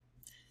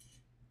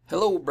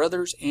Hello,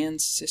 brothers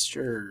and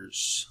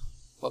sisters.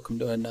 Welcome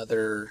to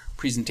another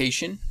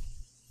presentation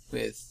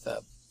with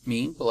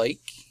me,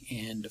 Blake,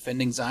 and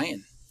Defending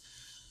Zion.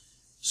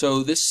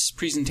 So this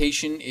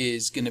presentation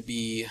is going to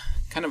be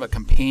kind of a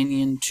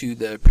companion to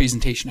the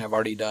presentation I've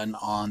already done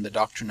on the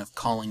doctrine of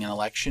calling and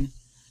election.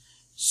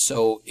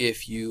 So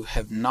if you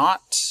have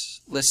not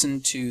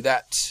listened to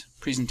that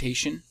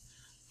presentation,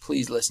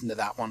 please listen to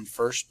that one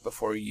first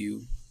before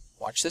you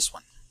watch this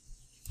one.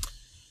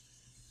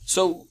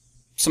 So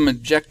some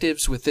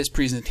objectives with this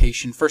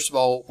presentation. First of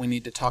all, we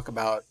need to talk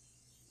about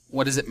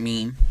what does it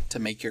mean to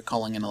make your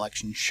calling and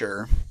election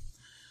sure.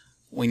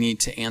 We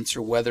need to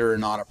answer whether or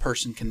not a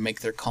person can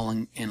make their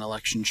calling and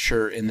election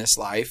sure in this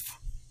life.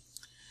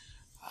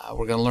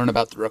 We're going to learn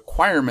about the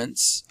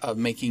requirements of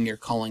making your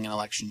calling and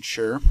election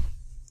sure,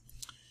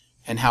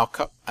 and how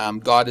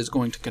God is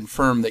going to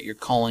confirm that your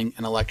calling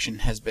and election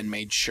has been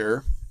made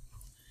sure.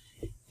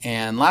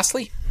 And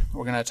lastly,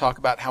 we're going to talk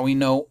about how we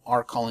know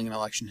our calling and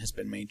election has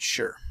been made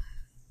sure.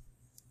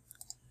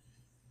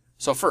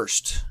 So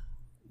first,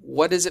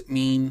 what does it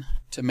mean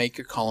to make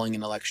your calling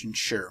and election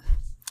sure?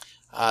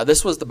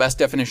 This was the best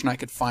definition I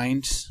could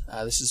find.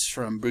 This is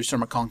from Bruce R.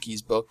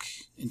 McConkie's book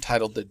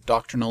entitled The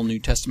Doctrinal New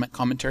Testament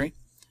Commentary.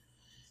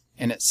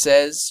 And it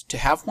says, to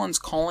have one's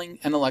calling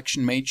and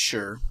election made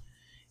sure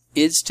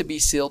is to be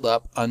sealed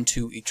up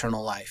unto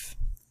eternal life.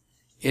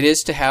 It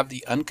is to have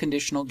the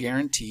unconditional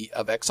guarantee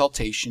of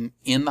exaltation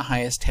in the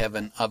highest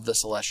heaven of the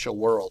celestial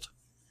world.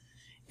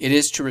 It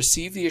is to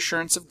receive the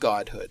assurance of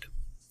godhood.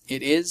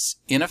 It is,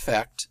 in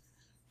effect,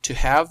 to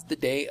have the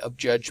day of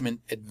judgment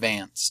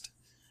advanced,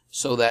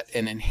 so that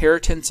an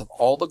inheritance of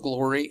all the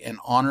glory and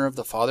honor of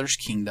the Father's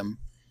kingdom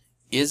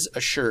is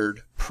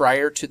assured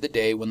prior to the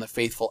day when the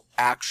faithful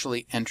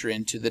actually enter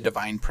into the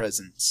divine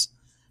presence,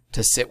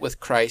 to sit with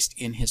Christ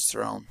in his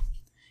throne,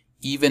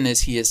 even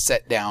as he is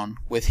set down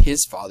with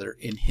his Father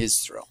in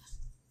his throne.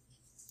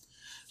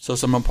 So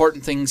some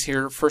important things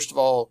here. First of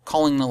all,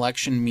 calling and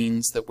election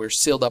means that we're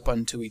sealed up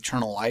unto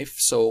eternal life.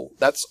 So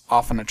that's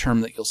often a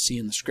term that you'll see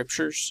in the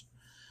scriptures,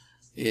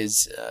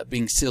 is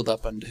being sealed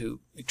up unto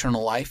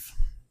eternal life.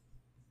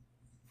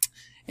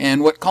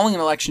 And what calling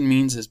and election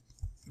means is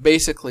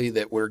basically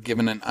that we're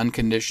given an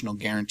unconditional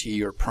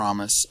guarantee or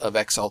promise of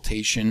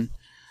exaltation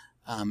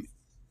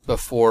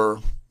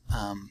before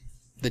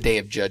the day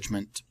of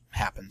judgment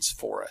happens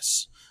for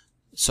us.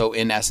 So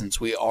in essence,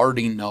 we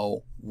already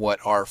know what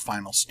our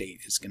final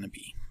state is going to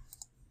be.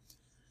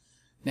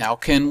 Now,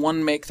 can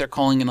one make their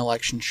calling and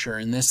election sure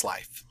in this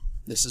life?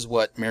 This is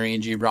what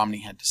Marion G.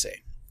 Romney had to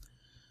say.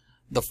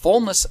 The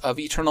fullness of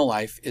eternal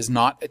life is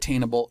not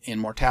attainable in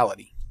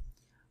mortality,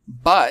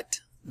 but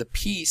the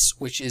peace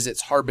which is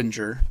its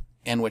harbinger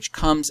and which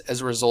comes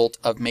as a result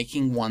of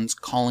making one's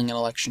calling and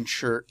election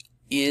sure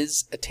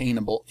is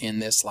attainable in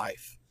this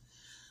life.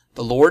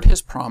 The Lord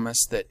has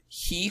promised that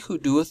he who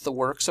doeth the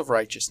works of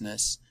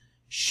righteousness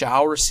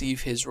shall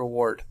receive his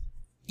reward,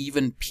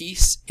 even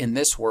peace in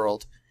this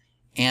world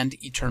and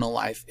eternal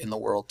life in the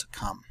world to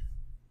come.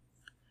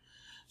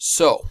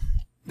 So,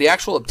 the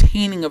actual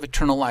obtaining of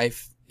eternal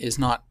life is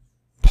not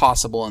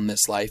possible in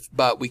this life,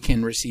 but we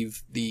can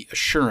receive the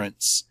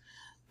assurance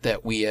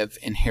that we have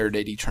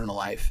inherited eternal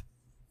life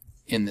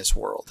in this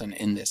world and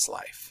in this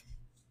life.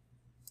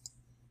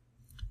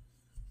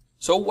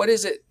 So what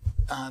is it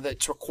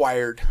that's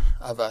required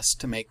of us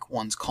to make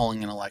one's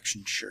calling and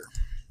election sure?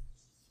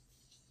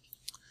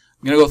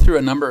 I'm going to go through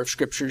a number of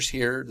scriptures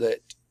here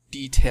that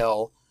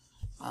detail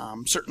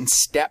certain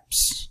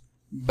steps,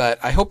 but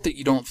I hope that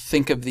you don't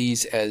think of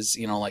these as,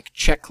 like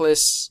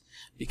checklists,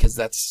 because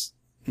that's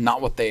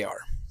not what they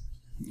are.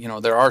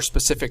 There are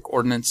specific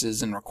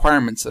ordinances and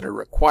requirements that are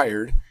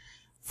required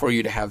for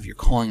you to have your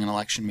calling and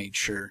election made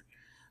sure.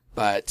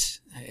 But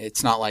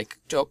it's not like,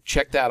 oh,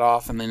 check that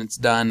off and then it's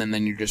done and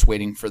then you're just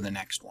waiting for the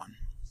next one.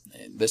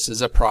 This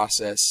is a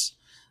process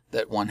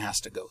that one has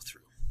to go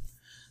through.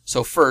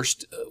 So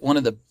first, one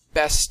of the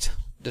best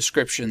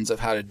descriptions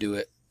of how to do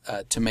it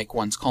to make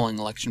one's calling and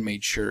election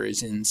made sure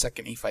is in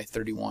 2 Nephi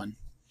 31.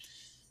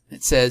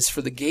 It says,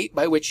 for the gate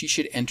by which ye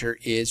should enter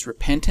is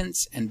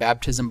repentance and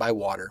baptism by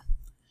water.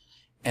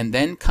 And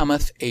then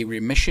cometh a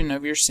remission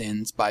of your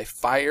sins by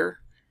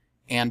fire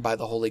and by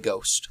the Holy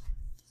Ghost.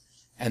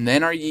 And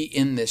then are ye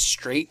in this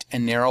straight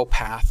and narrow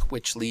path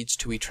which leads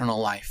to eternal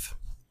life.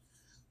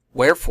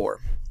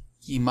 Wherefore,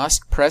 ye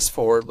must press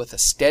forward with a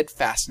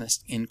steadfastness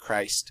in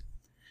Christ,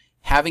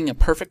 having a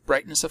perfect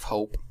brightness of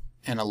hope,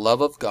 and a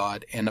love of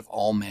God and of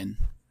all men.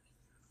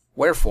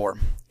 Wherefore,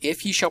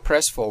 if ye shall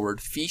press forward,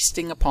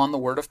 feasting upon the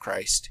word of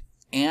Christ,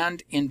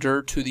 and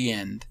endure to the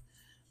end,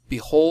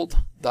 behold,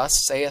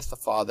 thus saith the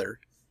Father,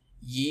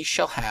 ye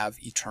shall have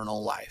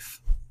eternal life.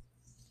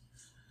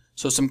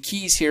 So some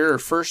keys here are,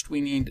 first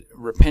we need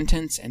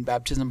repentance and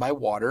baptism by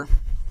water,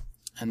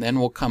 and then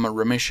will come a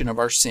remission of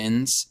our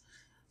sins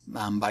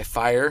by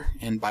fire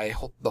and by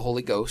the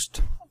Holy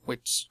Ghost,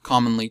 which is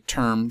commonly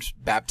termed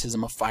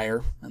baptism of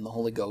fire and the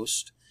Holy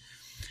Ghost.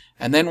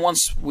 And then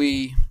once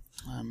we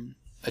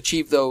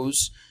achieve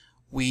those,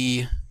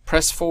 we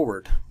press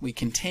forward. We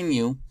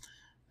continue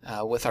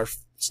with our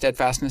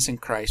steadfastness in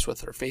Christ,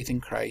 with our faith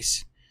in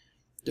Christ,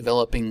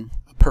 developing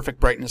a perfect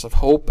brightness of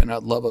hope and a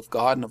love of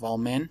God and of all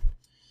men.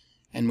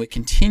 And we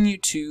continue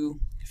to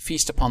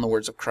feast upon the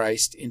words of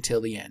Christ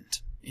until the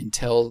end,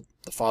 until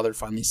the Father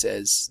finally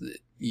says that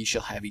ye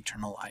shall have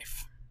eternal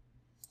life.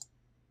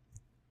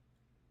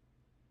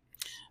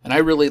 And I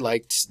really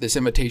liked this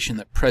invitation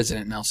that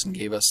President Nelson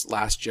gave us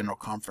last General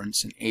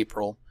Conference in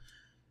April,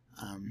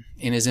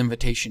 in his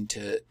invitation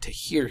to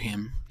hear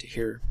him, to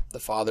hear the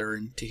Father,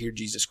 and to hear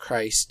Jesus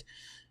Christ.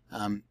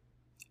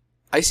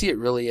 I see it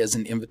really as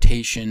an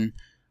invitation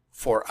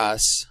for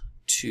us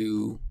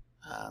to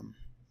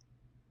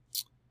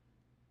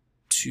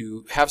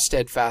have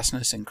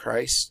steadfastness in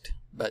Christ,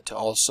 but to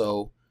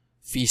also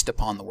feast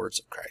upon the words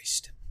of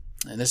Christ.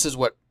 And this is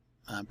what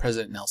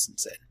President Nelson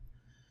said.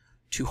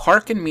 To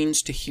hearken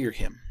means to hear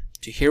him,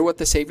 to hear what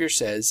the Savior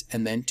says,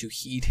 and then to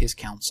heed his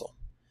counsel.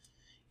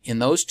 In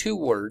those two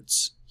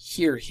words,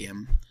 hear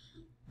him,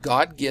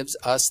 God gives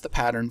us the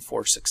pattern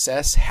for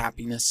success,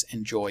 happiness,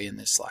 and joy in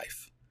this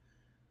life.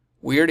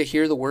 We are to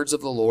hear the words of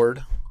the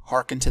Lord,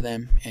 hearken to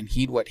them, and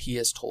heed what he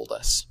has told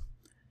us.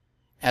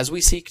 As we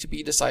seek to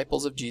be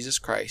disciples of Jesus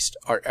Christ,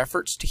 our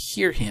efforts to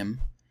hear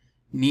him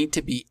need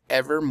to be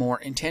ever more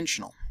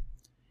intentional.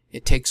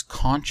 It takes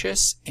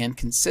conscious and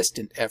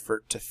consistent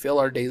effort to fill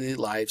our daily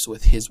lives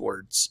with his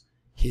words,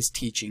 his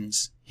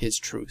teachings, his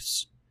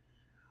truths.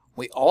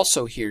 We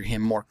also hear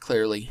him more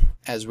clearly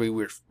as we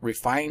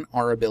refine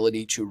our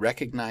ability to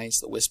recognize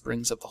the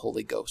whisperings of the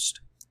Holy Ghost.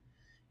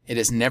 It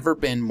has never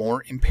been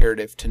more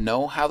imperative to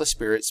know how the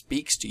Spirit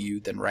speaks to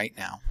you than right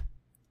now.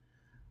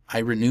 I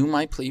renew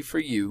my plea for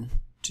you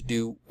to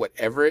do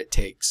whatever it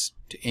takes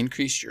to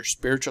increase your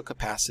spiritual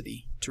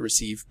capacity to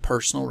receive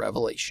personal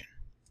revelation.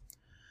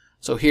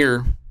 So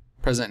here,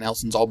 President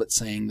Nelson's all but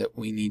saying that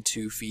we need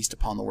to feast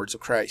upon the words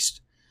of Christ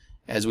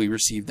as we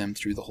receive them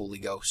through the Holy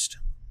Ghost.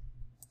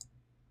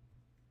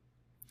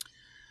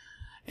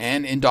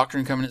 And in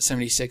Doctrine and Covenants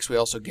 76, we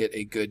also get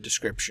a good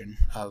description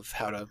of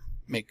how to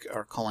make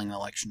our calling and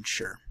election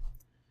sure.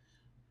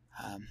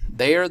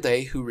 They are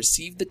they who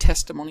received the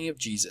testimony of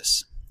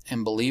Jesus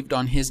and believed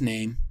on his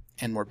name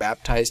and were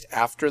baptized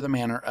after the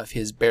manner of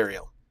his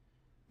burial,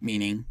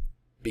 meaning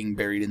being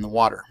buried in the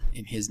water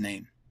in his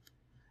name.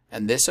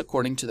 And this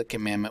according to the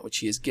commandment which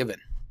he has given,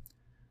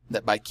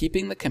 that by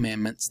keeping the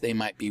commandments they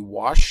might be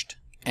washed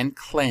and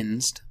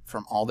cleansed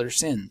from all their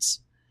sins,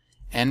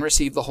 and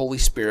receive the Holy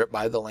Spirit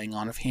by the laying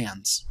on of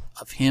hands,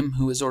 of him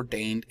who is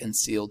ordained and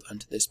sealed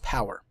unto this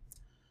power.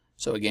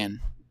 So again,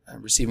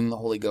 receiving the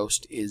Holy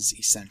Ghost is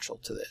essential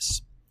to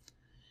this.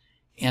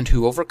 And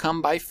who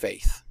overcome by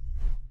faith.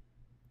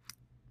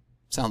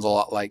 Sounds a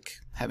lot like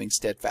having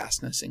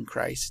steadfastness in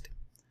Christ.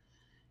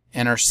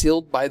 And are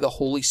sealed by the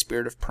Holy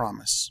Spirit of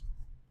promise,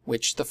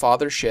 which the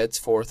Father sheds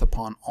forth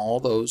upon all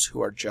those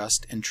who are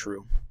just and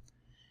true.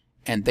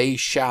 And they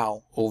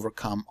shall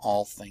overcome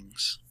all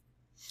things.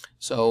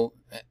 So,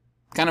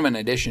 kind of an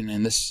addition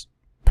in this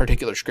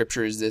particular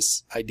scripture is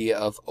this idea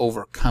of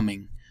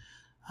overcoming.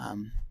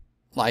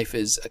 Life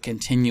is a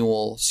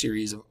continual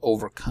series of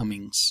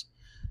overcomings,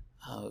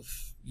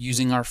 of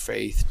using our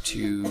faith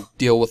to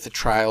deal with the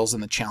trials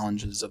and the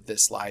challenges of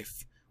this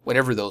life,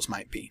 whatever those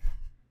might be.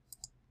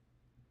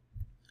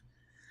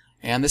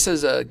 And this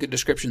is a good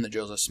description that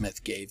Joseph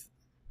Smith gave.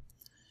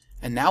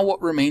 And now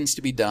what remains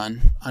to be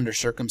done under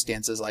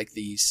circumstances like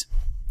these?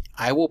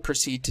 I will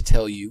proceed to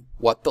tell you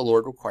what the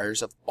Lord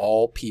requires of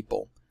all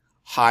people,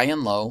 high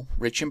and low,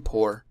 rich and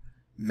poor,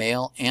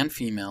 male and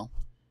female,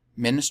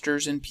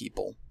 ministers and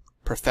people,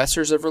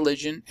 professors of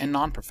religion and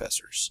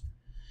non-professors,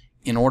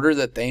 in order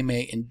that they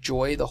may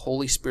enjoy the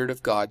Holy Spirit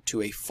of God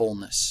to a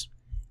fullness,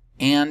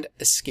 and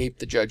escape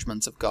the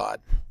judgments of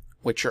God,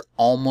 which are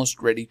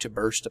almost ready to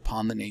burst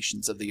upon the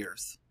nations of the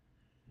earth.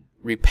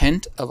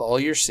 Repent of all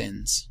your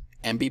sins,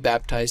 and be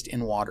baptized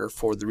in water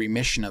for the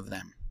remission of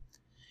them,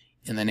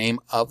 in the name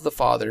of the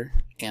Father,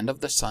 and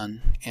of the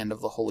Son, and of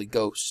the Holy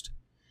Ghost,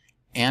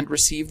 and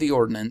receive the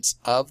ordinance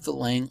of the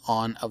laying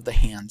on of the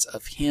hands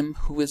of him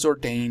who is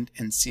ordained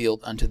and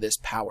sealed unto this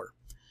power,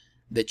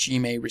 that ye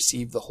may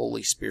receive the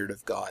Holy Spirit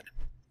of God.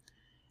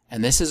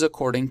 And this is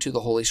according to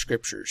the Holy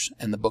Scriptures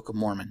and the Book of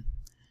Mormon,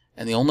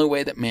 and the only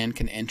way that man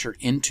can enter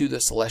into the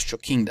celestial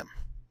kingdom.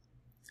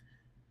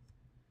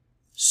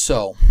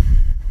 So,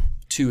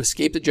 to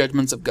escape the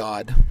judgments of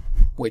God,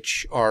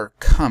 which are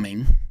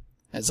coming,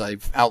 as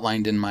I've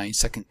outlined in my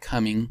second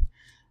coming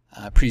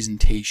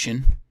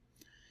presentation,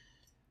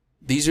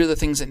 these are the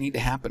things that need to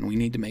happen. We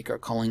need to make our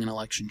calling and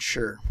election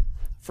sure.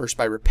 First,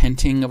 by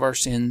repenting of our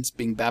sins,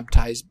 being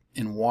baptized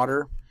in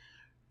water,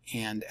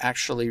 and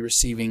actually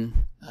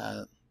receiving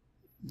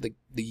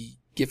the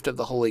gift of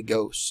the Holy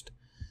Ghost,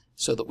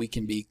 so that we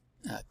can be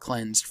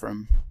cleansed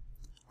from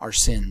our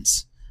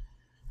sins.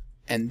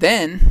 And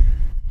then,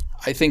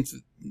 I think,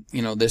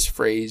 this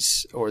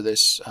phrase or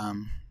this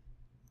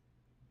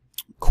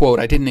quote,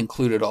 I didn't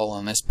include it all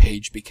on this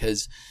page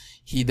because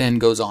he then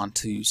goes on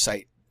to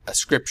cite a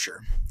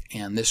scripture.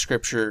 And this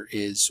scripture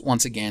is,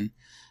 once again,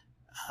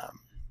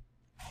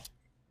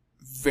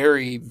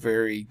 very,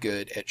 very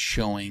good at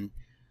showing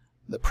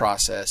the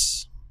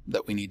process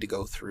that we need to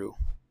go through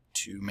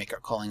to make our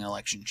calling and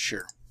election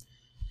sure.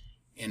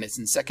 And it's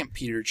in 2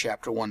 Peter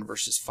chapter 1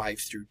 verses 5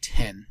 through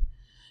 10.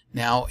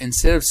 Now,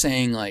 instead of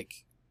saying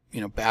like,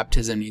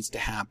 baptism needs to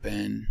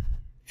happen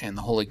and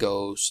the Holy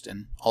Ghost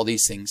and all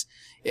these things,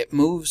 it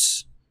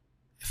moves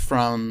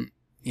from,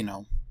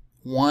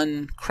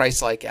 one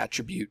Christ-like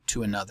attribute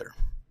to another,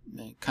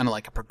 kind of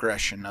like a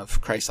progression of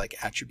Christ-like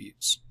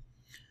attributes.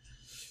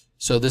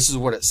 So this is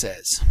what it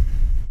says.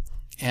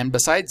 And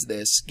besides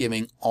this,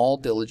 giving all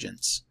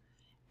diligence,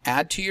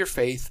 add to your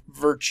faith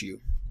virtue,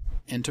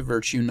 and to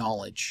virtue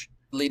knowledge,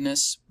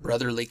 godliness,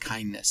 brotherly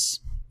kindness,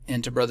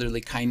 and to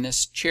brotherly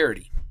kindness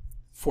charity.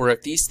 For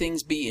if these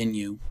things be in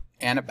you,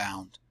 and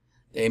abound,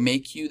 they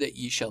make you that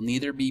ye shall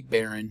neither be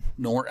barren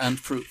nor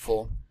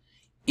unfruitful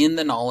in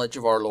the knowledge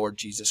of our Lord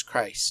Jesus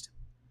Christ.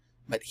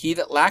 But he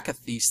that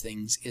lacketh these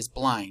things is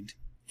blind,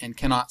 and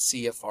cannot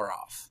see afar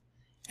off,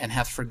 and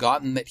hath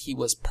forgotten that he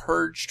was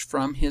purged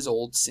from his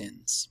old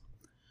sins.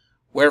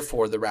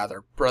 Wherefore the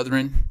rather,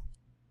 brethren,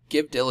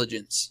 give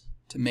diligence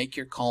to make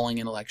your calling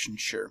and election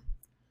sure.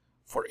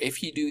 For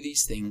if ye do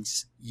these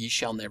things, ye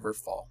shall never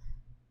fall.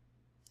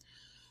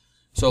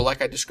 So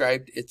like I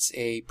described, it's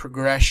a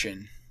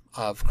progression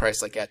of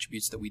Christ-like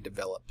attributes that we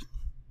develop.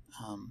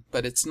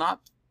 But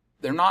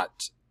they're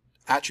not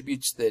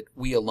attributes that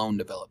we alone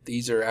develop.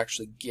 These are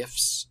actually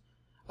gifts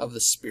of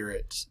the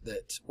Spirit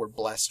that we're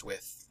blessed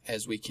with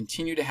as we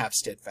continue to have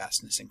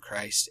steadfastness in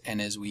Christ and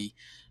as we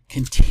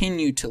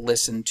continue to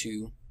listen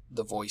to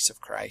the voice of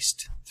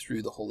Christ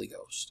through the Holy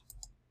Ghost.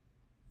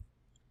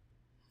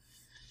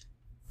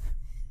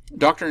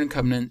 Doctrine and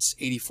Covenants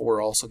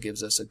 84 also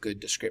gives us a good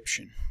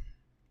description.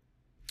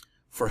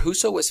 For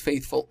whoso is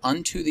faithful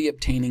unto the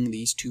obtaining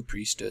these two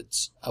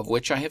priesthoods, of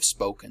which I have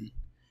spoken,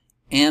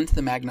 and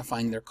the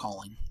magnifying their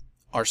calling,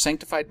 are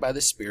sanctified by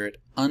the Spirit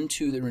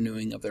unto the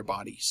renewing of their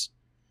bodies.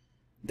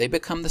 They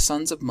become the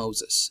sons of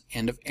Moses,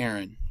 and of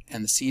Aaron,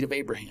 and the seed of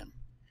Abraham,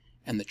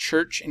 and the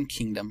church and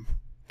kingdom,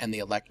 and the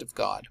elect of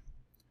God.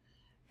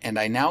 And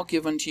I now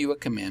give unto you a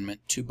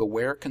commandment to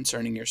beware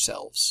concerning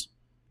yourselves,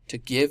 to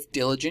give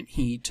diligent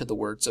heed to the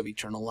words of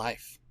eternal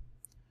life.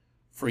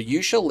 For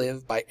you shall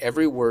live by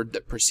every word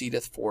that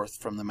proceedeth forth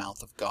from the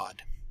mouth of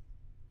God.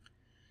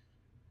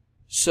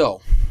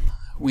 So,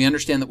 we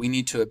understand that we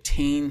need to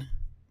obtain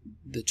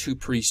the two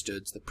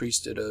priesthoods, the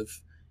priesthood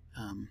of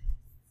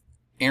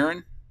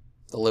Aaron,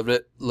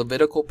 the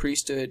Levitical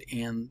priesthood,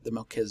 and the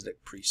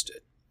Melchizedek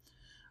priesthood.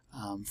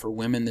 For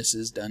women, this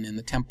is done in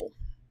the temple.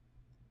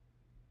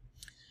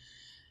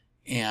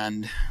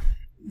 And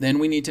then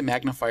we need to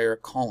magnify our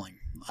calling.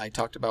 I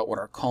talked about what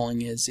our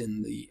calling is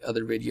in the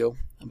other video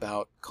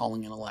about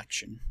calling and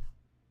election.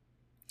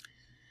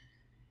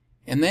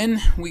 And then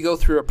we go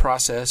through a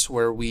process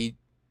where we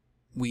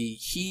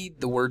heed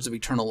the words of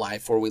eternal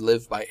life, or we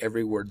live by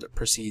every word that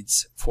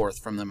proceeds forth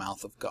from the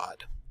mouth of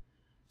God.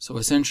 So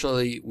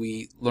essentially,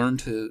 we learn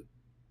to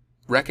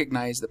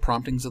recognize the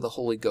promptings of the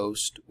Holy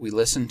Ghost, we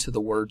listen to the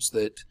words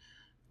that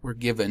we're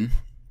given,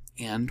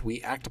 and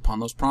we act upon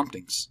those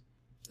promptings.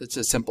 It's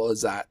as simple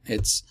as that.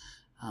 It's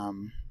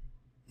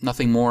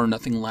nothing more,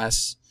 nothing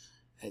less.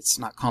 It's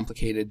not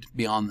complicated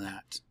beyond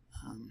that.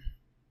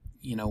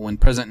 When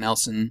President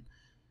Nelson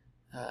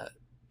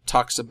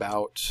talks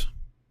about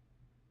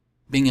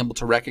being able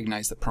to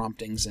recognize the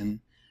promptings and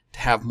to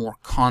have more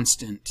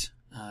constant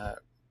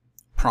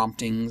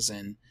promptings,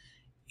 and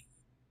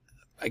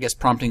I guess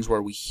promptings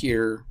where we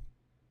hear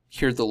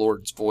the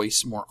Lord's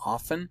voice more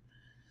often,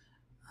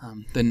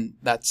 then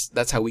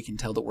that's how we can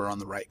tell that we're on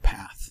the right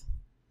path.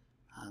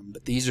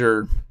 But these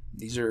are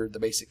the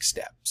basic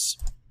steps.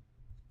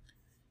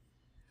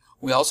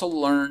 We also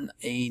learn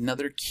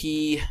another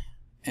key,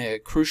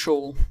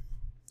 crucial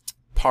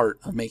part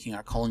of making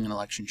our calling and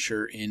election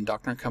sure in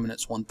Doctrine and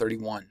Covenants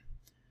 131.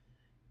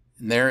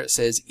 And there it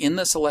says, in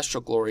the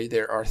celestial glory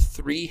there are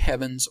 3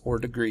 heavens or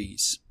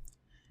degrees,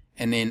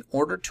 and in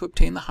order to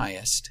obtain the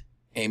highest,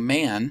 a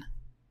man,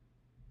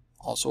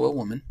 also a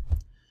woman,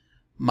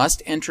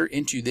 must enter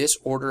into this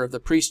order of the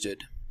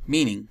priesthood,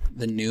 meaning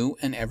the new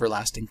and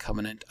everlasting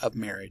covenant of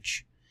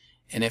marriage.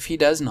 And if he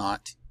does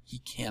not, he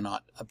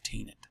cannot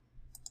obtain it.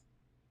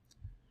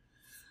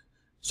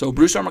 So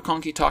Bruce R.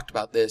 McConkie talked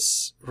about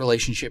this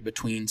relationship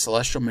between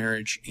celestial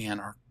marriage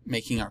and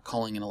making our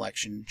calling and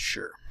election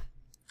sure.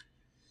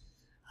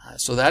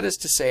 So that is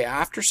to say,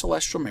 after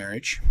celestial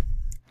marriage,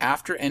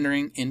 after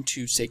entering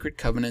into sacred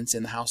covenants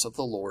in the house of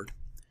the Lord,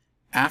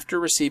 after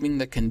receiving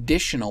the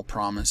conditional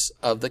promise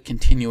of the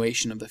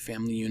continuation of the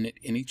family unit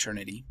in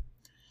eternity,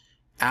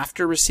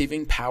 after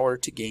receiving power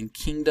to gain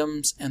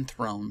kingdoms and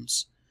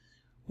thrones,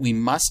 we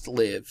must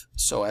live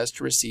so as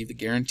to receive the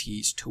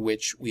guarantees to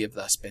which we have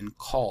thus been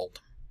called,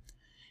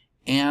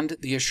 and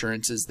the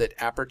assurances that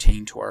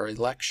appertain to our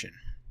election,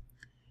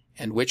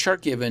 and which are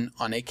given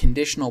on a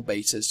conditional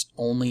basis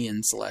only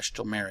in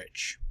celestial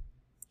marriage.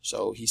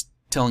 So he's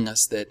telling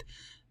us that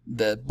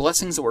the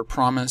blessings that were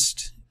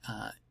promised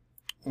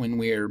when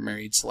we are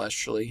married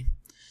celestially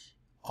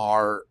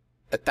are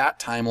at that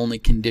time only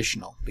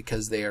conditional,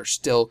 because they are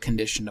still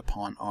conditioned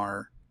upon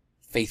our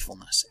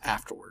faithfulness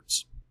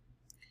afterwards.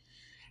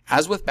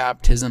 As with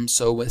baptism,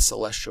 so with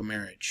celestial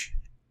marriage.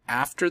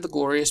 After the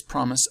glorious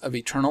promise of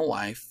eternal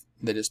life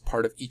that is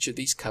part of each of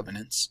these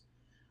covenants,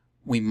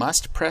 we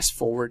must press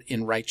forward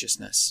in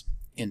righteousness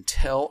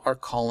until our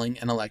calling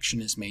and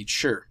election is made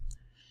sure.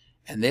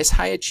 And this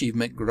high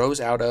achievement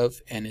grows out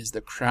of and is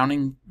the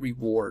crowning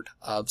reward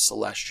of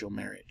celestial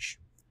marriage.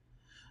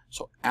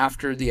 So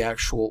after the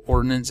actual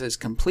ordinance is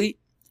complete,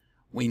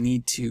 we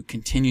need to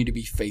continue to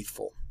be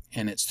faithful.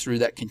 And it's through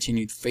that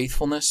continued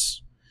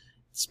faithfulness,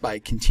 it's by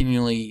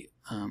continually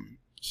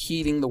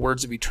heeding the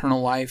words of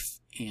eternal life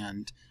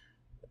and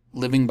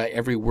living by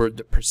every word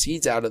that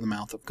proceeds out of the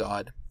mouth of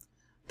God,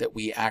 that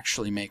we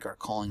actually make our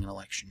calling and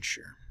election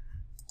sure.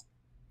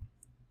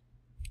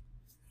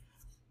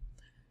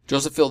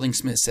 Joseph Fielding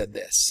Smith said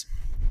this: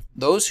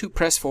 "Those who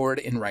press forward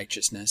in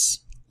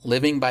righteousness,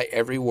 living by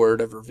every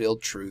word of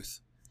revealed truth,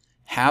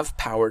 have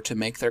power to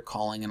make their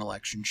calling and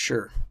election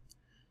sure.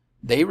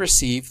 They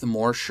receive the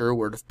more sure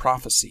word of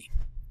prophecy,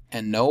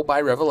 and know by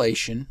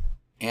revelation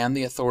and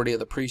the authority of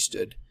the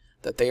priesthood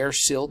that they are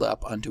sealed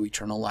up unto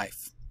eternal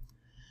life.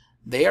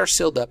 They are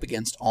sealed up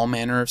against all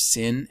manner of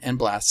sin and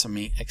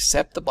blasphemy,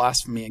 except the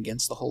blasphemy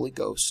against the Holy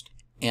Ghost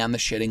and the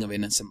shedding of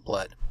innocent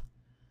blood.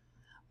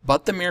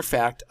 But the mere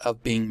fact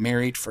of being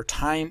married for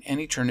time and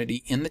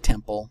eternity in the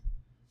temple,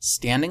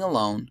 standing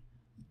alone,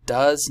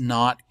 does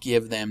not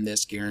give them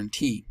this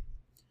guarantee.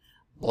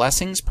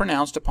 Blessings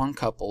pronounced upon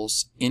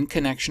couples in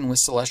connection with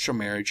celestial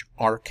marriage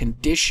are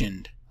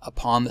conditioned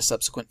upon the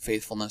subsequent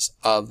faithfulness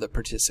of the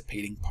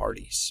participating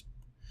parties."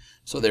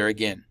 So there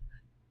again,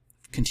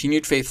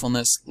 continued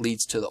faithfulness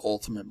leads to the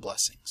ultimate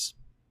blessings.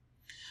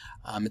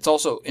 It's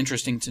also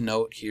interesting to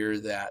note here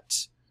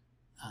that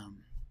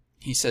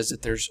he says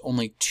that there's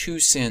only two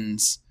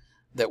sins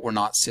that we're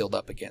not sealed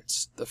up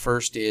against. The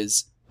first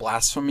is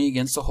blasphemy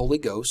against the Holy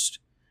Ghost,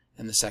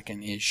 and the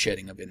second is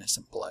shedding of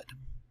innocent blood.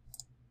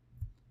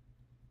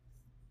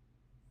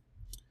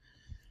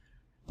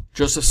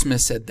 Joseph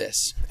Smith said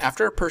this: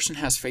 "After a person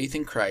has faith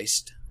in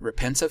Christ,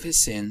 repents of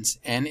his sins,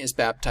 and is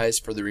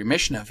baptized for the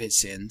remission of his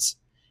sins,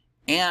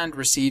 and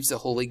receives the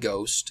Holy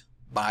Ghost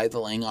by the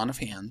laying on of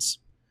hands,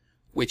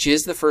 which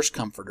is the first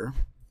comforter,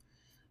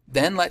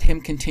 then let him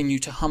continue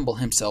to humble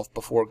himself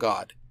before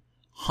God,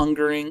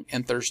 hungering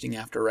and thirsting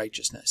after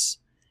righteousness,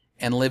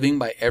 and living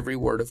by every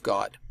word of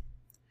God.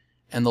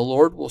 And the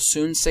Lord will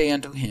soon say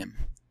unto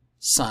him,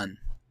 Son,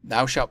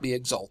 thou shalt be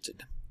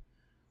exalted.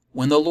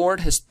 When the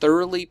Lord has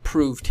thoroughly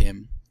proved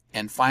him,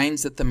 and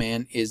finds that the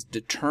man is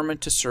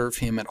determined to serve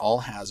him at all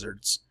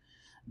hazards,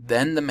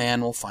 then the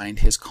man will find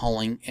his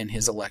calling and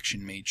his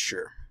election made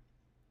sure."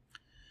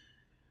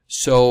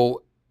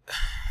 So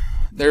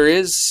there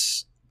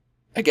is,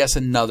 I guess,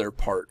 another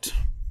part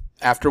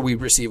after we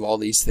receive all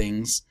these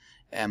things,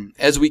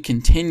 as we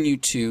continue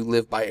to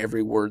live by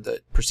every word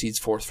that proceeds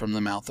forth from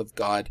the mouth of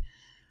God,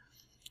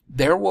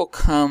 there will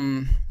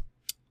come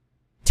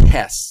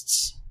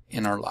tests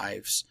in our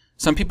lives.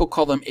 Some people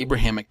call them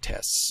Abrahamic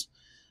tests,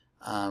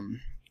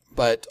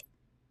 but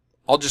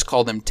I'll just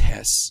call them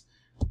tests.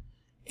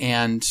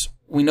 And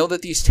we know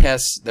that these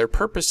tests, their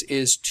purpose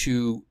is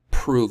to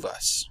prove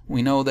us.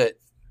 We know that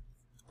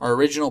our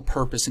original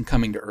purpose in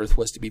coming to earth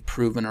was to be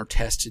proven or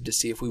tested to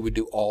see if we would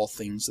do all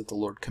things that the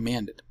Lord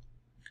commanded.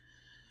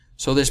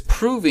 So this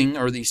proving,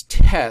 or these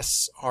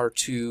tests, are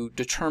to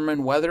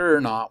determine whether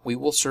or not we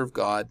will serve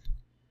God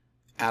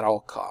at all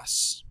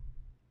costs.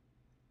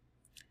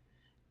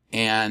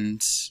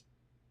 And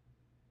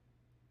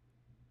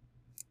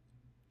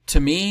to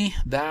me,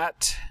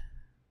 that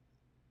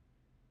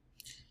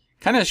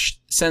kind of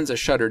sends a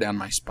shudder down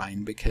my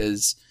spine,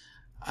 because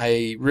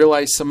I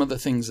realize some of the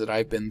things that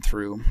I've been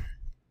through,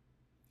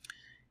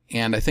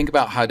 and I think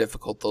about how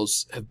difficult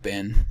those have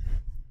been,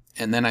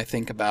 and then I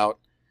think about,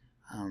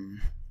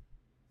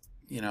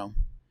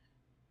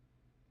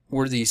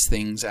 were these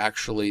things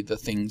actually the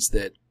things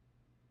that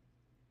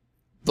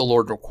the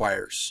Lord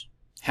requires?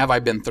 Have I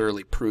been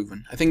thoroughly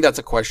proven? I think that's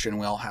a question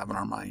we all have in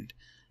our mind.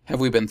 Have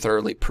we been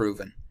thoroughly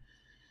proven?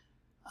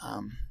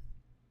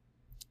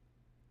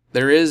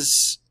 There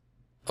is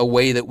a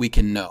way that we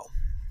can know.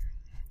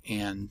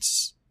 And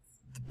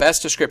the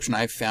best description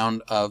I've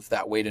found of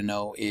that way to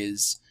know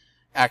is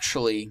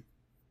actually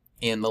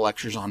in the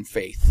Lectures on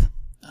Faith.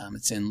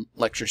 It's in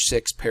Lecture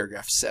 6,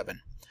 paragraph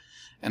 7.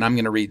 And I'm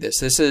going to read this.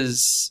 This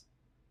is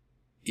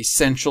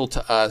essential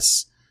to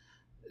us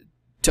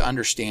to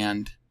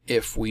understand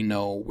if we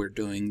know we're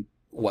doing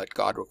what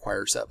God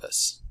requires of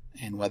us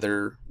and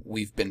whether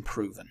we've been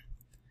proven.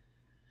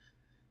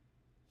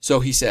 So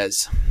he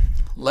says,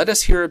 "Let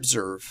us here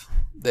observe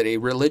that a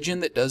religion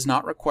that does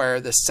not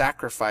require the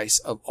sacrifice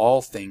of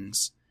all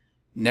things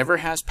never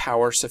has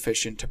power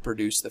sufficient to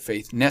produce the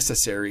faith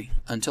necessary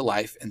unto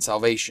life and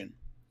salvation.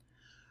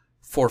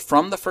 For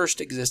from the first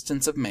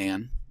existence of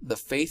man, the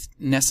faith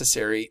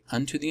necessary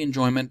unto the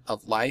enjoyment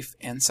of life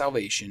and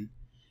salvation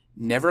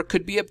never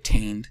could be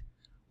obtained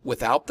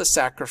without the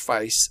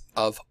sacrifice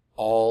of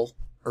all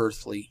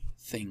earthly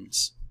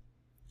things.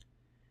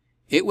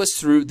 It was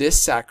through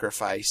this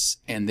sacrifice,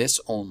 and this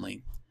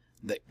only,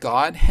 that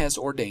God has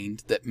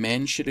ordained that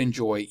men should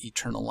enjoy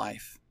eternal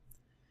life.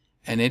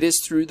 And it is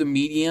through the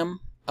medium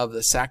of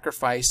the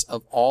sacrifice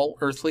of all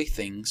earthly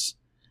things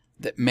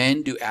that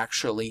men do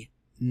actually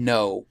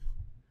know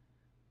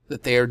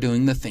that they are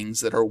doing the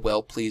things that are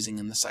well-pleasing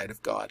in the sight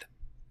of God.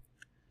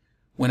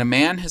 When a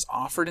man has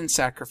offered in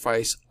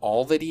sacrifice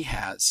all that he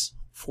has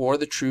for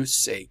the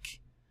truth's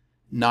sake,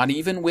 not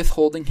even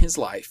withholding his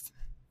life,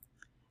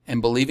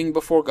 and believing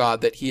before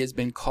God that he has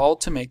been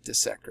called to make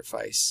this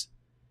sacrifice,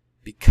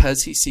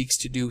 because he seeks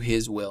to do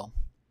his will,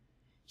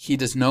 he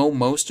does know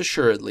most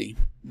assuredly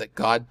that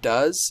God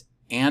does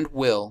and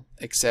will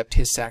accept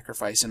his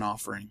sacrifice and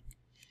offering,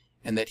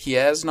 and that he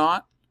has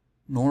not,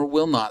 nor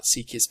will not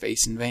seek his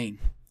face in vain.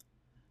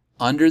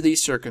 Under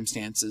these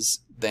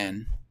circumstances,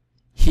 then,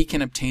 he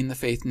can obtain the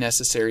faith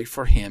necessary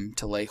for him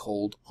to lay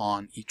hold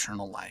on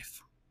eternal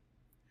life.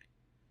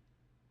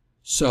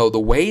 So the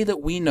way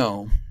that we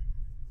know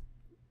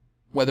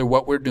whether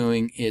what we're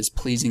doing is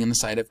pleasing in the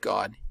sight of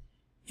God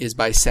is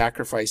by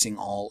sacrificing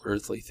all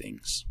earthly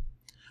things.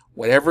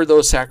 Whatever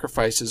those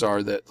sacrifices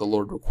are that the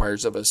Lord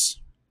requires of us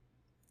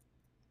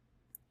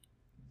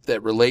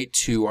that relate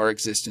to our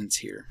existence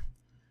here.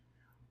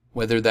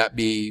 Whether that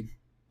be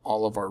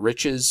all of our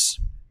riches,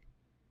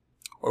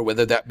 or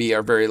whether that be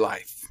our very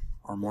life,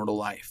 our mortal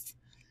life.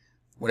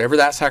 Whatever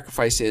that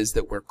sacrifice is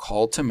that we're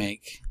called to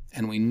make,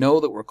 and we know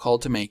that we're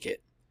called to make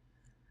it,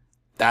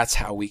 that's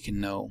how we can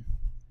know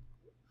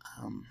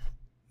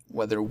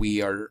whether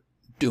we are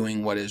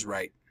doing what is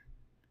right.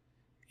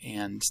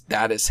 And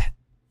that is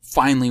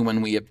finally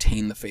when we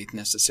obtain the faith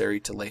necessary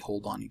to lay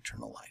hold on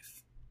eternal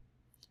life.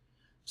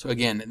 So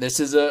again,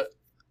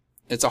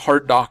 it's a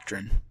hard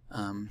doctrine.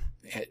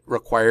 It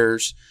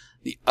requires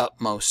the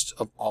utmost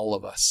of all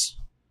of us.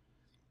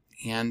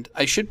 And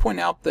I should point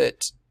out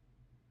that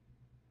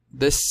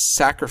this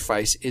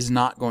sacrifice is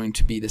not going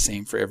to be the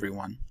same for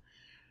everyone.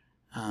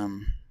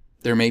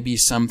 There may be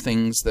some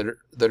things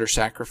that are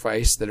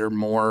sacrificed that are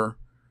more,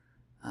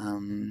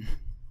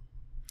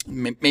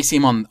 may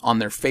seem on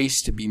their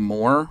face to be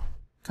more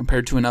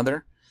compared to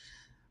another,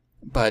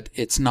 but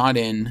it's not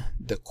in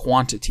the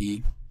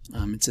quantity,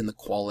 it's in the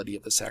quality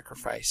of the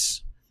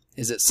sacrifice.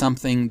 Is it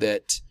something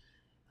that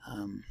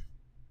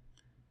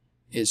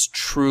is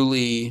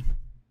truly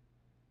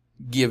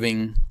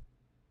giving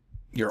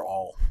your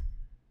all?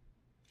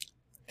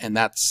 And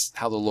that's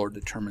how the Lord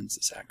determines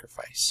the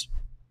sacrifice.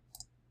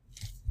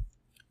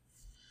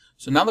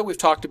 So now that we've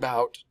talked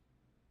about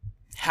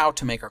how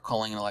to make our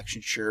calling and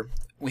election sure,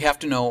 we have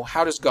to know,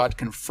 how does God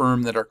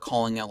confirm that our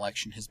calling and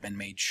election has been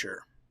made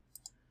sure?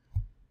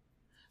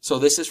 So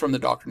this is from the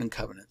Doctrine and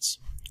Covenants.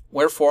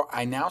 Wherefore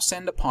I now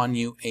send upon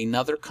you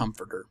another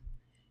Comforter,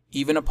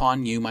 even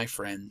upon you, my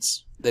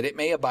friends, that it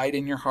may abide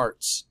in your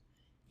hearts,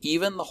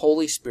 even the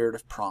Holy Spirit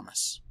of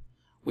promise,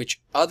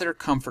 which other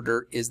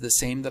Comforter is the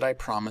same that I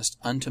promised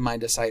unto my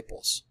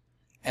disciples,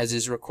 as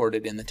is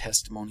recorded in the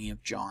testimony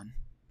of John.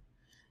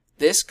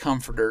 This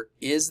Comforter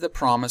is the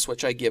promise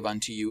which I give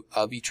unto you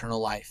of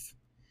eternal life,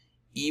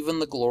 even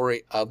the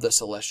glory of the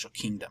celestial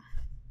kingdom.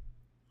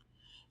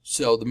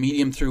 So the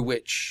medium through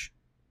which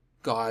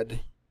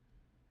God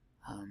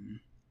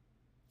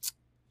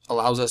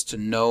allows us to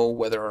know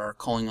whether our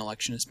calling and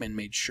election has been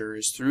made sure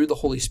is through the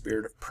Holy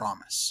Spirit of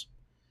promise.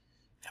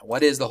 Now,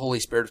 what is the Holy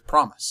Spirit of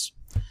promise?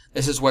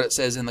 This is what it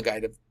says in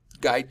the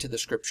Guide to the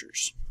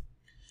Scriptures.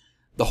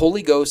 The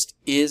Holy Ghost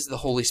is the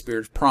Holy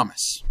Spirit of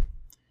promise.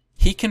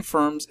 He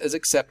confirms as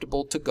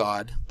acceptable to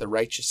God the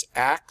righteous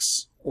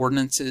acts,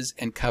 ordinances,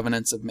 and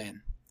covenants of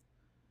men.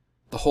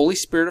 The Holy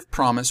Spirit of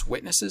promise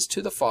witnesses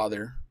to the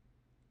Father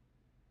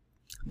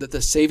that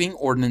the saving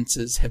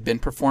ordinances have been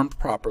performed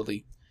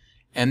properly,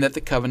 and that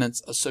the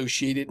covenants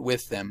associated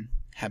with them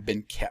have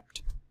been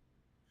kept.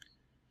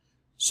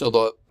 So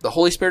the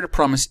Holy Spirit of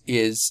promise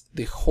is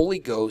the Holy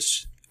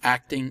Ghost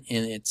acting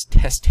in its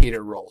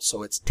testator role.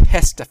 So it's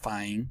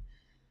testifying,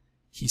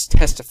 he's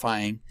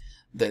testifying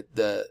that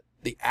the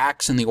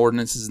acts and the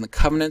ordinances and the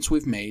covenants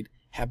we've made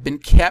have been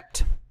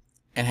kept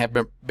and have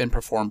been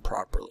performed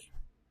properly.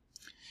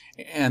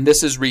 And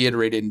this is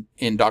reiterated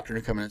in Doctrine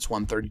and Covenants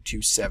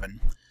 132:7,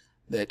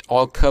 that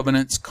all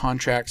covenants,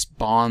 contracts,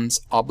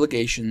 bonds,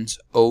 obligations,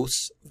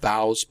 oaths,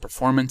 vows,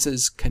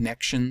 performances,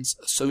 connections,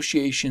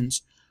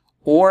 associations,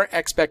 or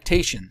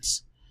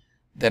expectations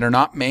that are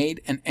not made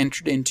and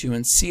entered into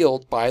and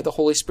sealed by the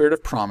Holy Spirit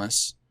of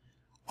promise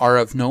are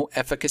of no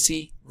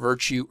efficacy,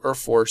 virtue, or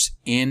force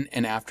in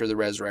and after the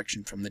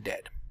resurrection from the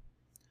dead.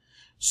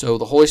 So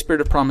the Holy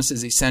Spirit of promise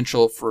is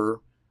essential for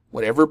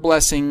whatever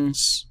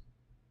blessings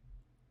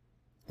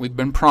we've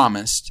been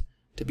promised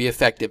to be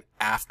effective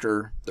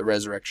after the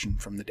resurrection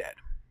from the dead.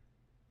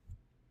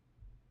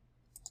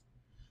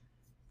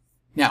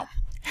 Now,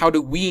 how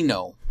do we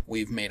know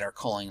we've made our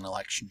calling and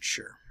election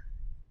sure?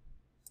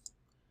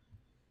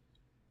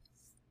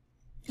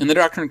 In the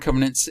Doctrine and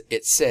Covenants,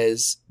 it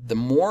says, the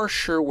more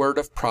sure word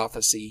of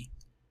prophecy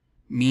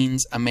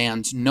means a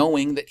man's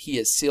knowing that he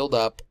is sealed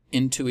up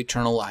into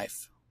eternal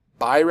life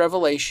by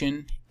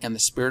revelation and the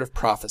spirit of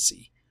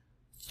prophecy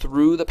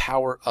through the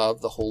power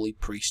of the holy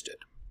priesthood.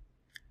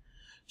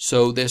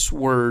 So this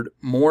word,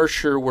 more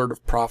sure word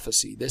of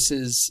prophecy, this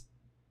is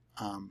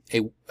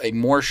a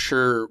more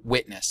sure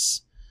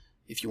witness,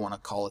 if you want to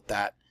call it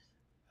that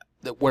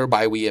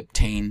whereby we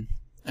obtain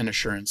an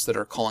assurance that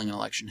our calling and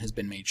election has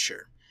been made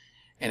sure.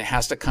 And it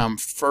has to come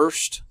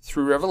first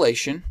through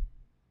revelation,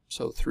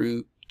 so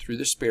through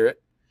the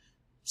Spirit.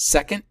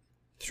 Second,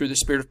 through the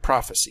spirit of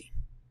prophecy.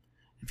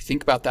 If you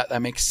think about that,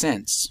 that makes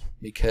sense,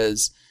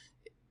 because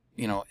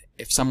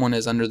if someone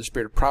is under the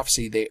spirit of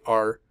prophecy,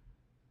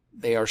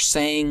 they are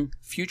saying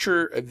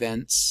future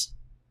events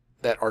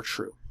that are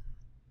true.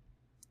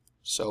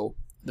 So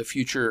the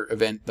future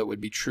event that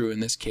would be true in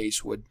this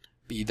case would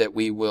be that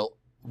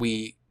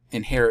we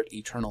inherit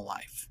eternal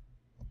life.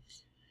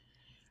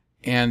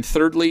 And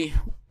thirdly,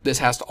 this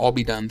has to all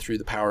be done through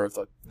the power of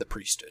the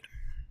priesthood.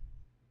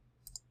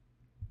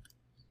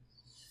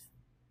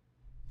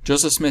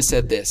 Joseph Smith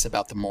said this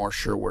about the more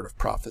sure word of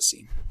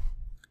prophecy.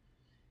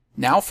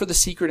 Now for the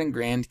secret and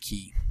grand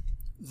key.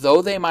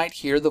 Though they might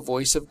hear the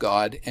voice of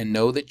God and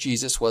know that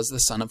Jesus was the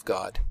Son of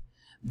God,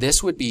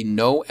 this would be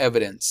no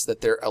evidence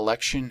that their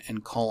election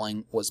and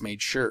calling was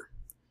made sure,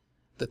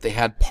 that they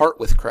had part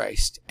with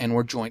Christ and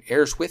were joint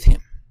heirs with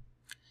him.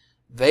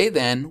 They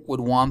then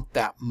would want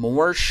that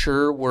more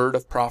sure word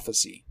of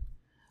prophecy,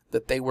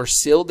 that they were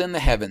sealed in the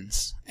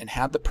heavens and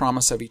had the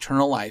promise of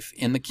eternal life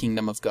in the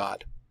kingdom of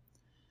God.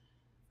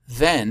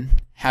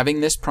 Then,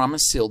 having this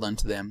promise sealed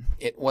unto them,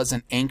 it was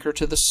an anchor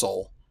to the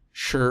soul,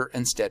 sure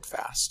and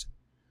steadfast.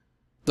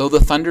 Though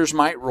the thunders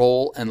might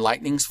roll, and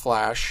lightnings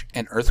flash,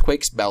 and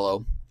earthquakes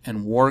bellow,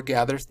 and war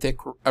gather thick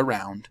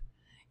around,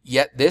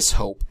 yet this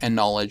hope and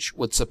knowledge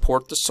would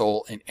support the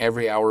soul in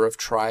every hour of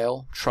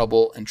trial,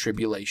 trouble, and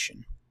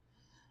tribulation.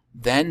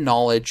 Then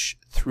knowledge,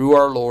 through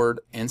our Lord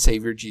and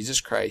Savior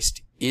Jesus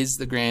Christ, is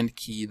the grand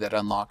key that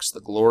unlocks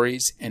the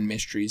glories and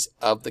mysteries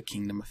of the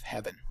kingdom of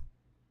heaven.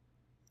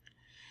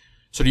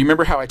 So do you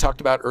remember how I talked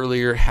about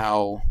earlier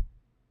how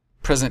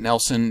President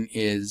Nelson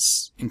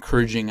is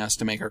encouraging us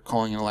to make our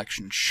calling and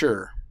election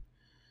sure?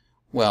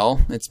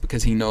 Well, it's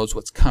because he knows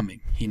what's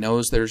coming. He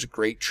knows there's a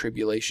great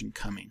tribulation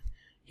coming.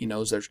 He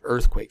knows there's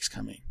earthquakes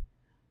coming.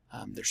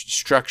 There's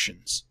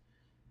destructions.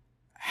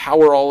 How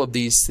are all of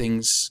these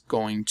things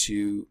going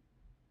to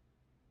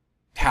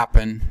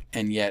happen,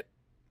 and yet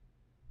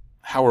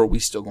how are we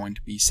still going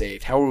to be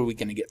saved? How are we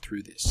going to get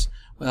through this?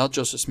 Well,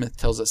 Joseph Smith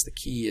tells us the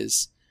key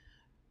is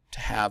to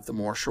have the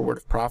more sure word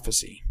of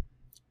prophecy,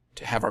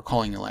 to have our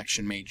calling and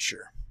election made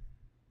sure.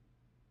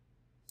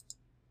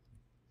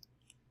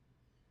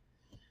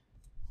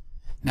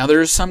 Now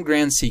there is some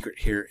grand secret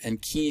here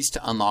and keys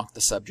to unlock the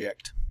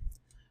subject.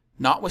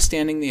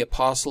 Notwithstanding, the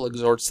apostle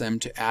exhorts them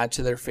to add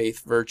to their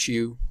faith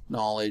virtue,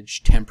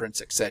 knowledge, temperance,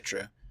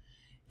 etc.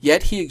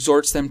 Yet he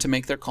exhorts them to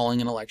make their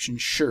calling and election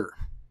sure.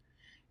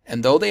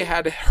 And though they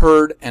had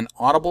heard an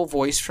audible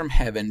voice from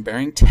heaven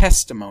bearing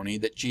testimony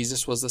that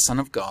Jesus was the Son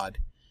of God,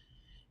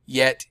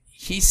 yet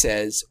he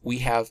says, we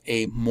have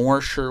a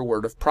more sure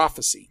word of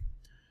prophecy,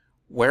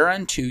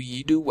 whereunto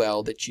ye do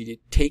well that ye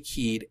take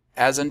heed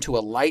as unto a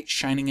light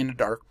shining in a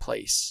dark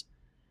place.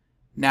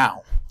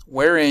 Now,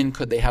 wherein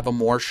could they have a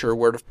more sure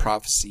word of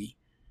prophecy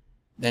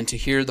than to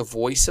hear the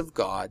voice of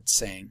God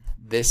saying,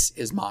 this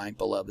is my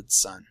beloved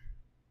Son?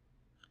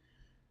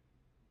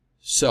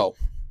 So,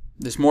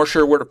 this more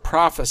sure word of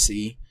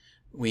prophecy,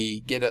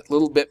 we get a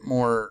little bit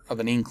more of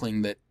an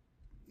inkling that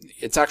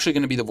it's actually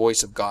going to be the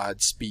voice of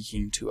God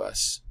speaking to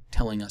us,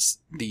 telling us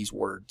these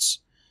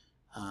words,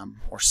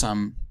 or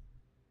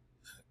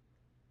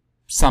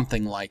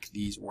something like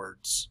these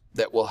words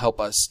that will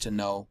help us to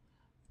know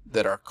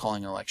that our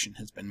calling and election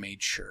has been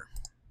made sure.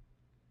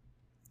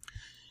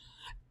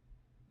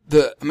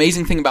 The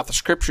amazing thing about the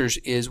scriptures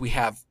is we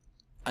have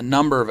a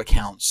number of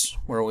accounts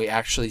where we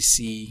actually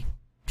see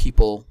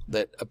people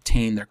that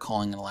obtain their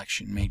calling and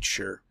election made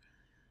sure.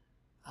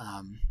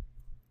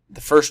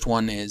 The first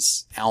one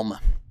is Alma.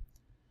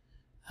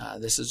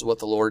 This is what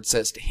the Lord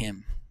says to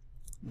him.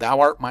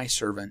 Thou art my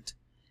servant,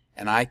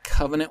 and I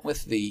covenant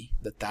with thee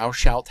that thou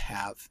shalt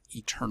have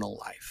eternal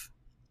life.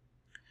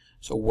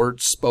 So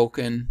words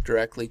spoken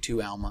directly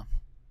to Alma.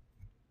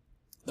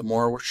 The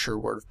more sure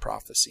word of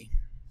prophecy.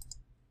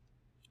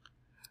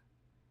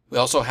 We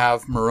also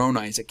have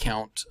Moroni's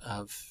account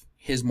of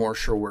his more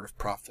sure word of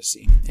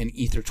prophecy in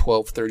Ether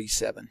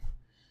 12:37.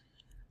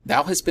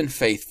 Thou hast been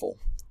faithful,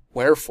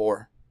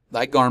 wherefore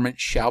thy garment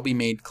shall be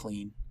made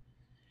clean.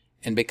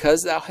 And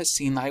because thou hast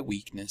seen thy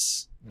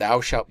weakness, thou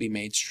shalt be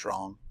made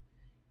strong,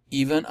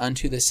 even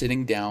unto the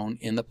sitting down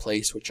in the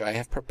place which I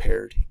have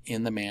prepared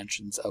in the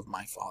mansions of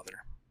my Father.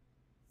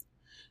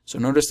 So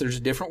notice there's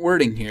a different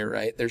wording here,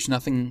 right? There's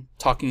nothing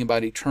talking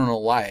about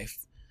eternal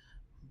life,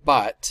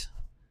 but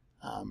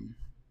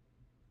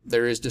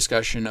there is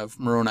discussion of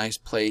Moroni's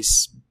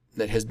place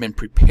that has been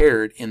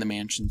prepared in the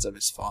mansions of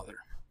his Father,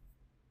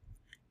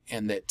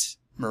 and that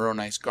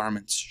Moroni's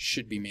garments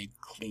should be made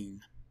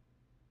clean.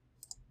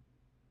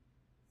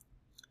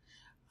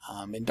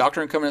 In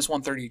Doctrine and Covenants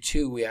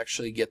 132, we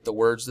actually get the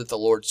words that the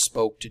Lord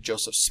spoke to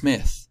Joseph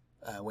Smith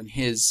when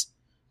his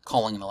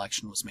calling and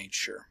election was made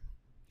sure.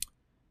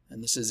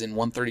 And this is in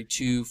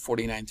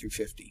 132:49 through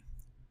 50.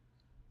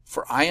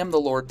 For I am the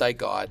Lord thy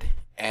God,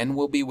 and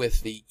will be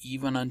with thee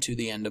even unto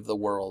the end of the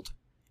world,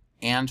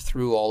 and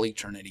through all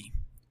eternity.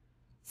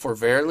 For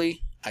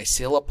verily I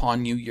seal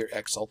upon you your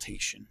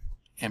exaltation,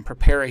 and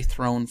prepare a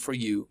throne for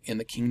you in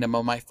the kingdom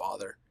of my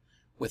father,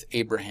 with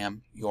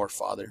Abraham your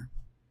father.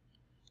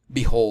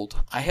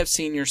 Behold, I have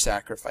seen your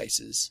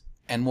sacrifices,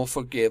 and will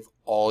forgive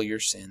all your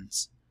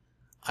sins.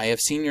 I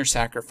have seen your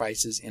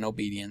sacrifices in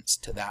obedience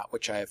to that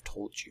which I have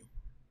told you.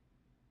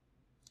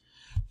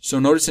 So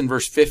notice in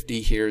verse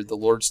 50 here, the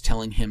Lord's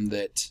telling him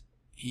that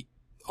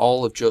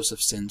all of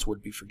Joseph's sins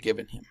would be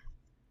forgiven him.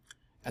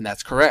 And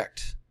that's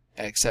correct,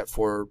 except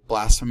for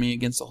blasphemy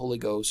against the Holy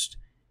Ghost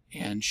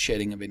and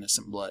shedding of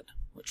innocent blood,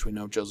 which we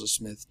know Joseph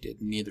Smith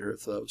did neither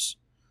of those.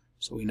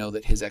 So we know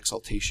that his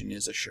exaltation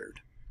is assured.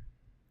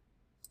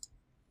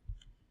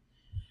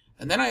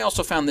 And then I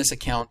also found this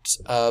account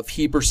of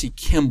Heber C.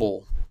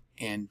 Kimball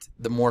and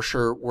the more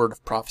sure word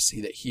of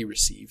prophecy that he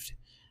received.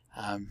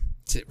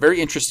 It's a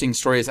very interesting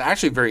story. It's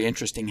actually very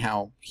interesting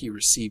how he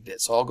received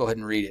it. So I'll go ahead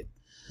and read it.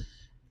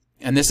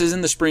 And this is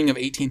in the spring of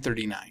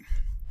 1839.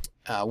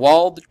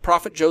 While the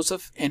prophet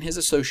Joseph and his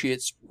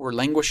associates were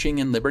languishing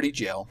in Liberty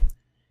Jail,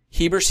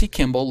 Heber C.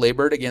 Kimball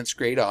labored against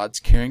great odds,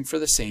 caring for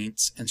the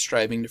saints and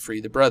striving to free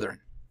the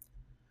brethren.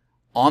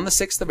 On the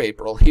 6th of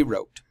April, he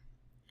wrote,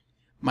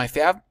 My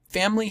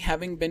family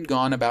having been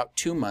gone about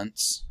 2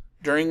 months,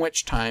 during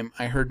which time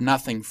I heard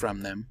nothing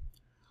from them,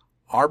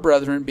 our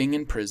brethren being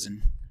in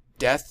prison,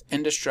 death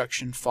and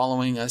destruction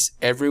following us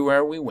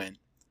everywhere we went,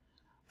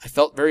 I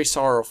felt very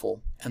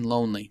sorrowful and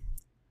lonely.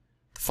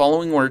 The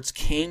following words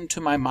came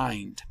to my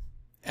mind,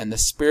 and the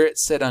Spirit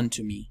said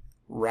unto me,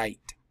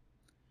 Write.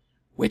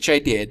 Which I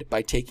did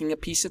by taking a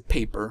piece of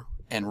paper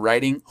and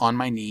writing on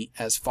my knee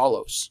as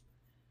follows.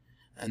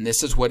 And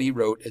this is what he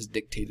wrote as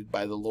dictated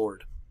by the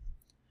Lord.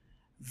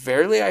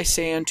 Verily I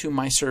say unto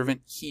my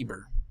servant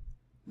Heber,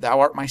 Thou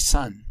art my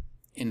son,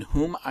 in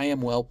whom I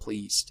am well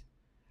pleased.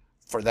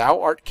 For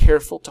thou art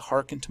careful to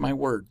hearken to my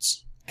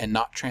words, and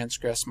not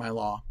transgress my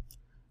law,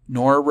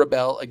 nor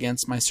rebel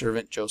against my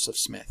servant Joseph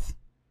Smith.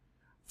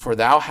 For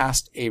thou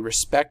hast a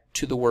respect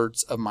to the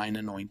words of mine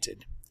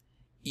anointed,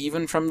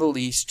 even from the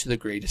least to the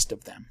greatest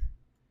of them.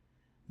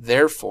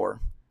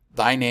 Therefore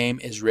thy name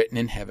is written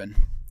in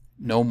heaven,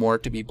 no more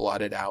to be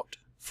blotted out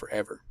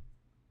forever.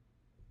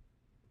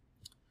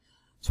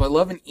 So I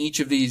love in each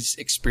of these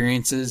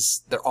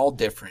experiences, they're all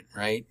different,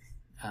 right?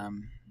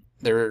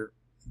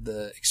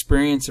 The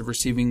experience of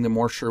receiving the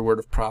more sure word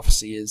of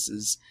prophecy is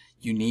as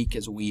unique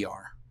as we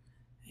are.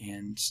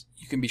 And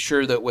you can be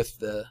sure that with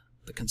the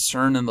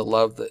concern and the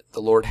love that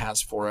the Lord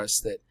has for us,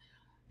 that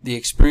the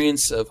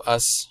experience of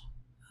us,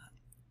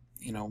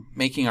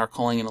 making our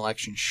calling and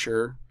election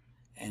sure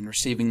and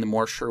receiving the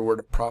more sure word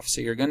of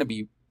prophecy are going to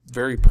be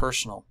very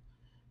personal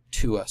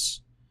to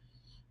us.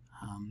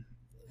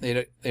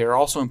 They are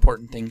also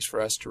important things for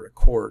us to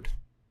record,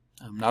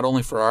 not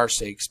only for our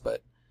sakes,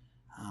 but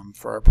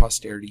for our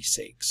posterity's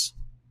sakes.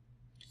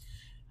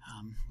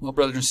 Well,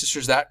 brothers and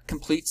sisters, that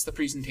completes the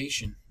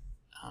presentation.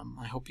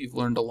 I hope you've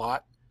learned a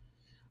lot.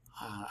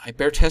 I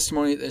bear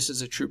testimony that this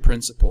is a true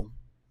principle,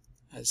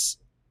 as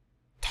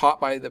taught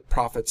by the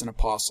prophets and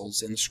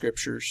apostles in the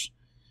Scriptures.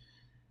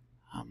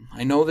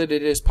 I know that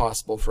it is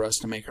possible for us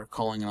to make our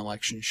calling and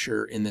election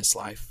sure in this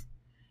life.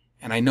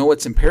 And I know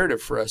it's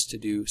imperative for us to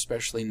do,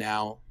 especially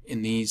now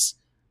in these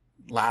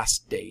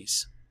last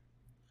days,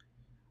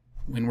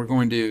 when we're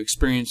going to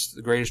experience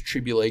the greatest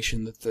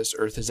tribulation that this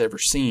earth has ever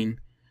seen.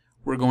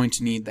 We're going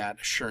to need that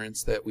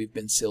assurance that we've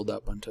been sealed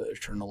up unto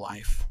eternal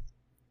life,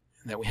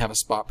 and that we have a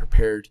spot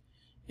prepared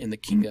in the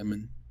kingdom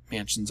and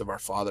mansions of our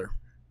Father.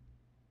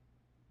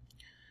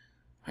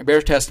 I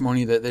bear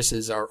testimony that this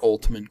is our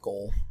ultimate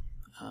goal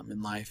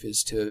in life,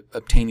 is to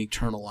obtain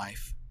eternal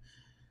life,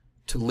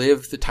 to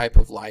live the type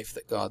of life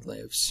that God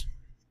lives,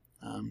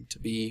 to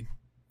be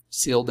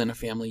sealed in a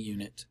family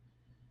unit,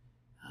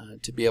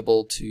 to be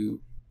able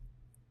to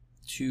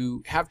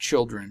have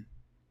children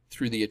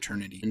through the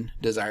eternity, and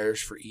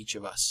desires for each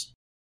of us.